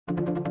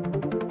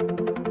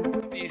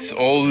These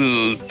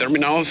old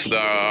terminals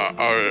that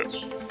are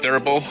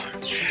terrible,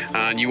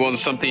 and you want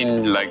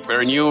something like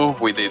very new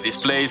with the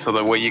display, so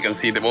that way you can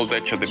see the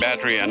voltage of the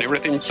battery and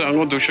everything. So I'm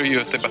going to show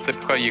you step by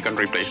step how you can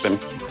replace them.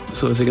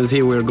 So as you can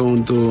see, we're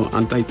going to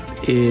untighten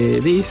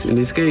this. In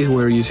this case,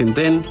 we're using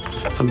 10.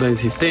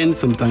 Sometimes it's 10,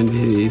 sometimes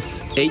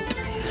it's 8.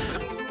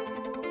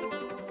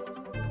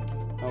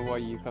 Now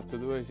what you have to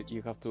do is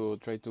you have to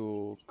try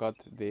to cut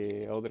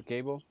the other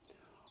cable.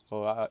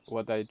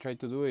 What I try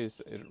to do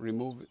is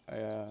remove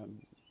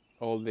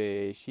all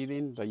the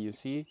sheathing that you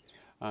see,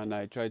 and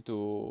I try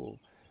to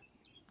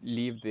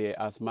leave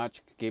as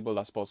much cable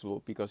as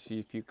possible, because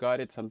if you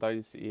cut it,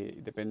 sometimes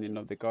depending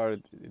on the car,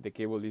 the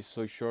cable is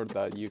so short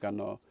that you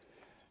cannot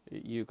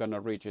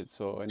reach it.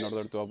 So in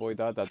order to avoid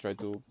that, I try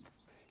to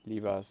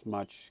leave as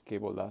much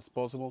cable as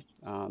possible,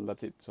 and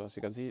that's it. So as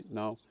you can see,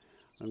 now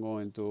I'm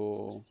going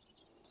to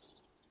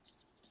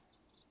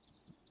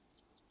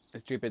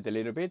strip it a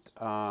little bit,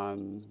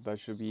 and that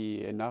should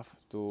be enough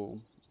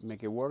to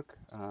make it work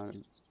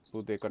and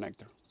put the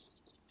connector.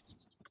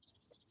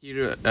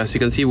 Here, as you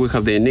can see, we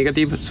have the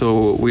negative,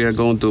 so we are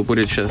going to put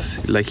it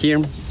just like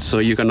here, so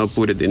you cannot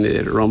put it in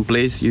the wrong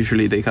place.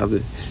 Usually they have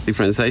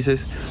different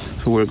sizes,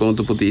 so we're going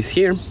to put this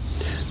here,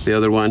 the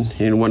other one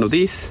in one of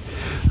these,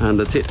 and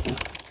that's it.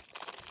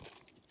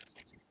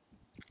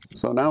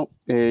 So now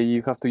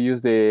you have to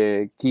use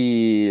the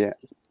key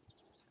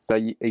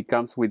that it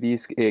comes with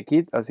this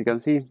kit. As you can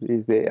see,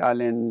 is the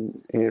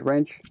Allen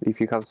wrench. If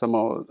you have some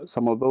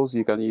of those,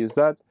 you can use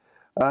that,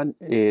 and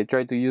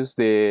try to use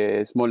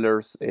the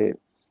smaller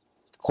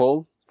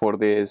hole for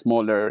the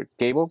smaller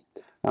cable,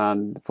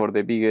 and for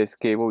the biggest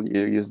cable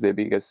you use the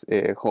biggest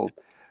hole.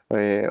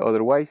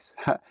 Otherwise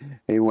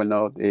it will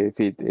not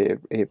fit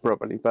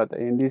properly. But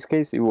in this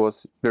case it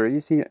was very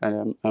easy.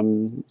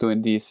 I'm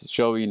doing this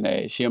showing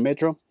a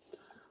sheathing,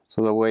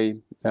 so that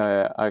way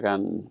I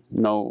can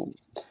know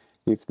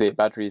if the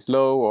battery is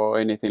low or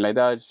anything like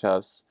that,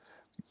 just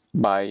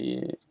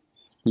by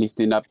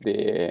lifting up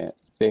the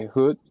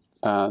hood,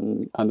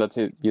 and that's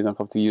it. You don't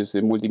have to use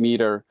a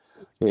multimeter.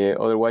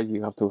 Otherwise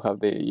you have to have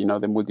the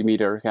the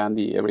multimeter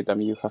handy every time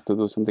you have to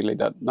do something like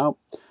that. Now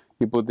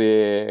you put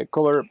the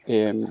cover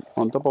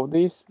on top of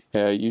this.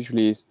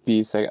 Usually it's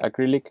this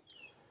acrylic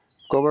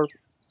cover,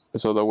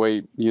 so that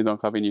way you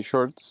don't have any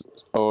shorts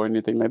or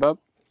anything like that.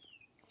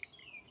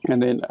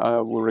 And then I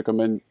would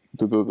recommend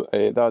to do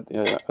that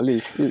at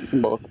least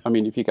in both. I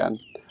mean, if you can.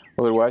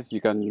 Otherwise you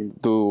can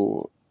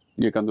do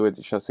it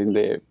just in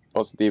the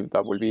positive.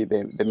 That will be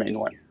the main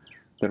one.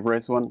 The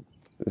rest one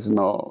is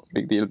no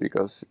big deal,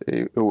 because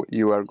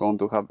you are going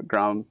to have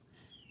ground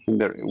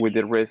with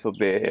the rest of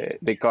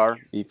the car.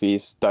 If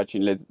it's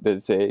touching,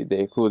 let's say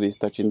the hood is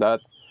touching that,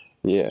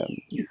 yeah,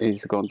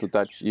 it's going to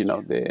touch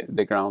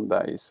the ground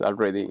that is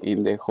already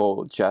in the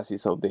whole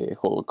chassis of the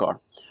whole car.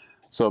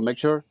 So make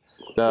sure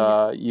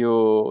that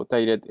you tie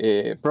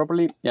it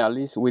properly. Yeah, at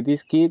least with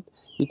this kit,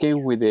 it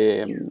came with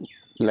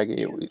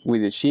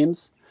with the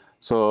shims,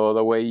 so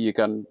that way you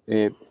can,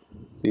 if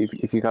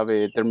you have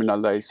a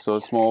terminal that is so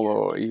small,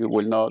 or you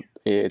will not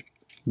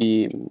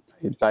be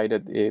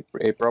tied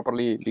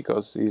properly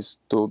because it's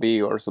too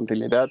big or something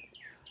like that,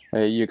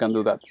 you can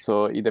do that.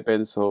 So it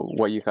depends on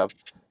what you have.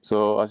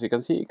 So as you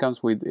can see, it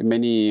comes with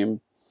many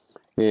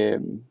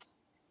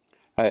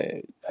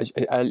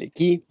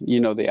key,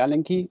 the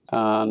Allen key,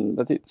 and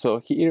that's it. So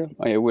here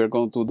we're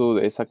going to do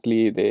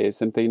exactly the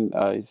same thing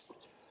as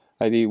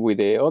I did with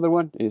the other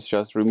one. It's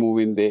just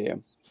removing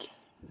the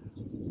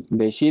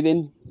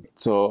sheathing,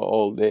 so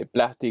all the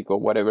plastic or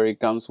whatever it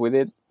comes with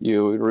it,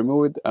 you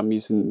remove it. I'm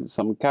using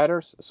some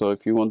cutters, so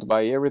if you want to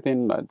buy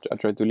everything, I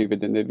try to leave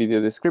it in the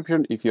video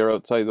description. If you're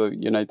outside the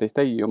United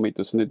States, you want me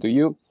to send it to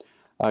you,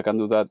 I can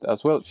do that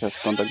as well. Just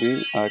contact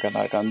me, I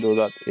can do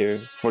that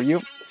for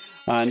you.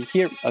 And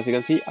here, as you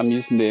can see, I'm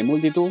using the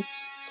multi-tool.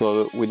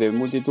 So with the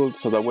multi-tool,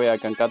 so that way I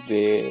can cut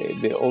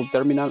the old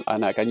terminal,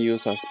 and I can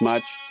use as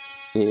much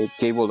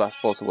cable as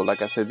possible.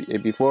 Like I said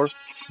before,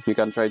 if you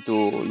can try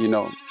to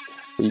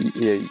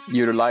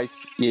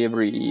utilize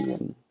every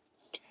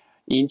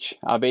inch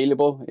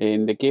available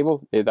in the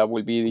cable, that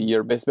will be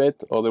your best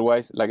bet.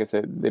 Otherwise, like I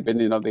said,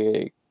 depending on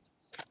the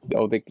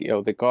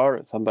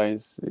car,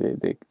 sometimes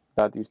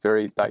that is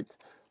very tight.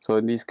 So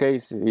in this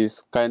case,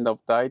 it's kind of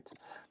tight,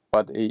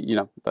 but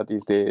that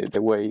is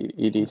the way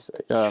it is.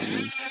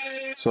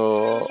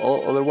 So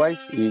otherwise,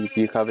 if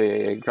you have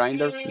a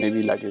grinder,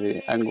 maybe like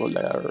an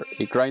angular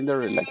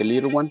grinder, like a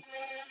little one,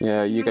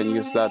 you can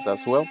use that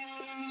as well.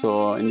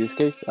 So in this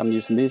case, I'm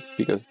using this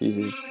because this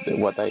is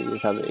what I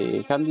have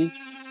handy,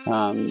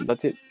 and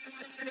that's it.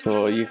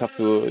 So you have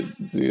to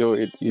do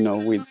it,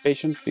 with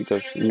patience,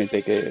 because it may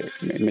take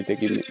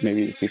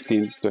maybe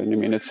 15-20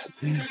 minutes,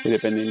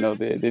 depending on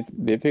the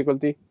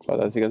difficulty. But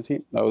as you can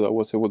see, I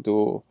was able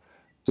to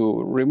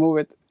remove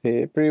it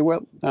pretty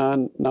well.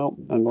 And now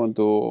I'm going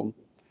to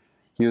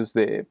use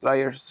the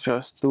pliers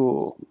just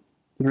to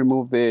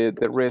remove the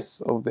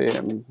rest of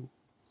the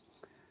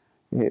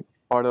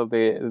part of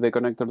the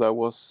connector that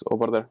was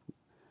over there.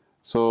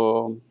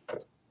 So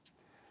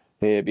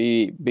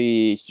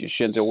be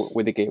gentle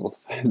with the cable.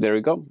 There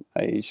we go.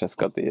 I just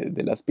got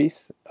the last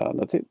piece, and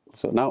that's it.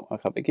 So now I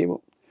have the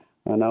cable,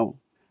 and now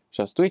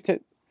just twist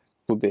it,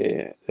 put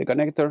the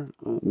connector,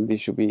 and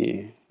this should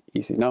be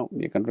easy. Now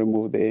you can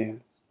remove the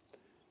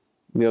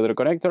other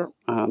connector,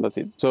 and that's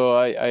it. So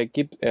I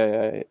kept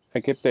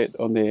it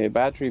on the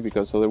battery,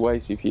 because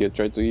otherwise if you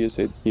try to use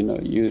it,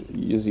 you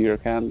use your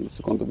hand,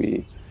 it's going to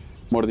be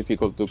more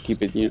difficult to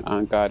keep it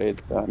and cut it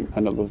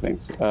and other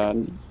things.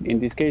 In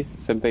this case,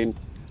 same thing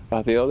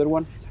as the other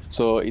one.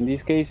 So in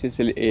this case,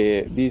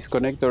 this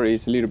connector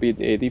is a little bit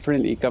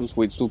different. It comes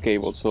with two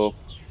cables, so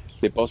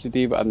the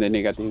positive and the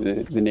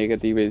negative. The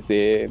negative is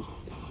the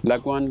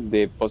black one,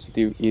 the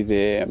positive is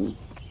the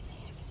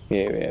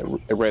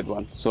a red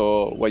one.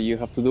 So what you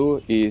have to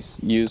do is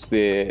use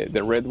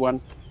the red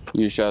one.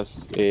 You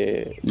just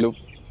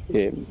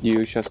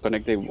you just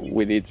connect it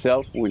with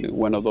itself with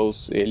one of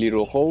those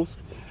little holes,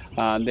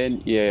 and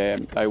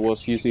then I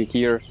was using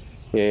here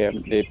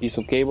a piece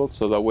of cable,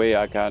 so that way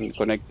I can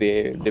connect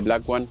the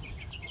black one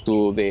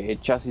to the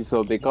chassis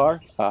of the car,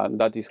 and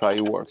that is how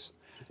it works.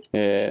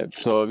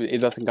 So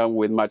it doesn't come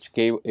with much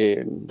cable,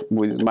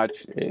 with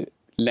much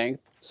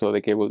length, so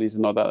the cable is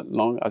not that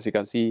long. As you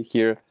can see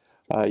here,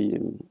 I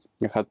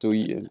had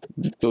to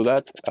do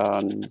that,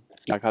 and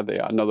I had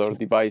another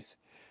device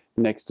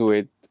next to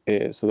it,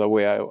 so that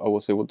way I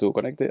was able to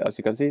connect it. As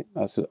you can see,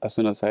 as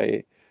soon as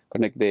I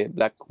connect the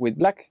black with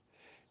black,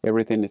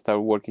 everything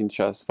started working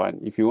just fine.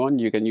 If you want,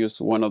 you can use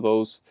one of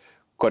those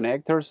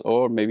connectors,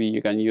 or maybe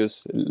you can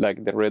use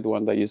like the red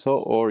one that you saw,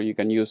 or you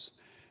can use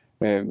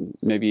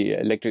maybe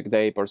electric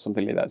tape or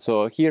something like that.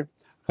 So here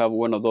I have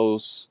one of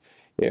those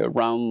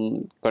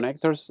round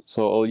connectors,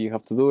 so all you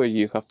have to do is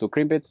you have to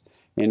crimp it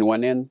in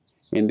one end,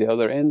 in the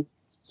other end,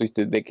 twist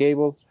the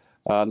cable,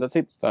 that's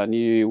it, and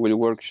it will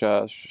work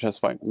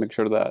just fine. Make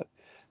sure that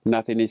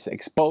nothing is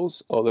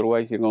exposed,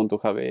 otherwise you're going to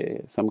have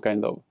some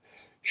kind of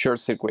short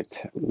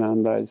circuit,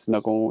 and that is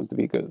not going to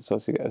be good. So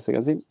as you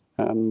can see,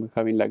 I'm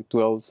having like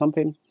 12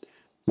 something.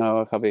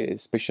 Now I have a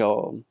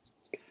special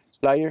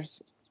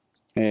pliers.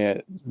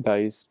 That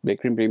is the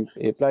crimping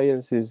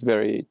pliers. Is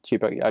very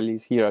cheap, at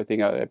least here I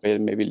think I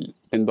paid maybe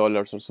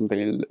 $10 or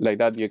something like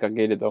that. You can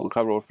get it on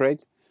Harbor Freight.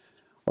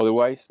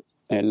 Otherwise,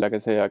 and like I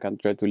say, I can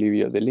try to leave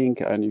you the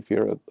link, and if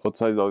you're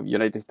outside of the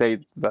United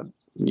States that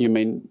you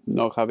may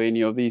not have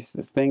any of these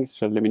things,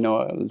 just let me know.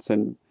 I'll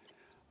send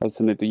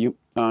it to you.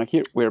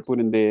 Here we're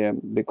putting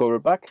the cover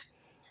back,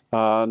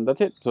 and that's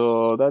it.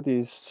 So that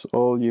is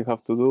all you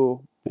have to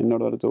do in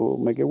order to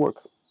make it work.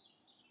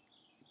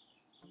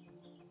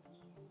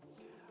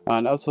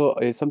 And also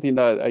something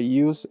that I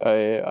use,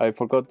 I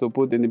forgot to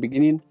put in the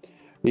beginning,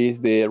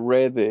 is the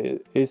red.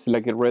 It's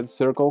like a red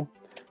circle,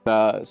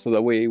 so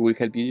that way it will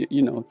help you,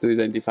 to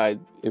identify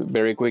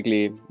very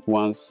quickly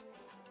once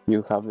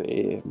you have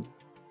the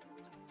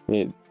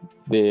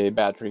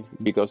battery,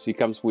 because it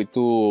comes with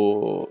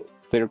two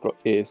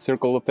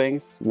circle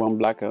things, one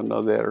black and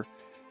another.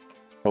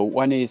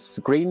 One is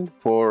green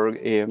for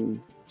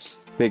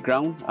the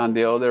ground, and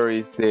the other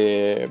is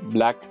the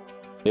black.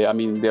 The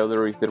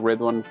other is the red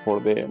one for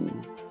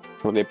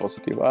the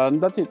positive, and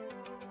that's it.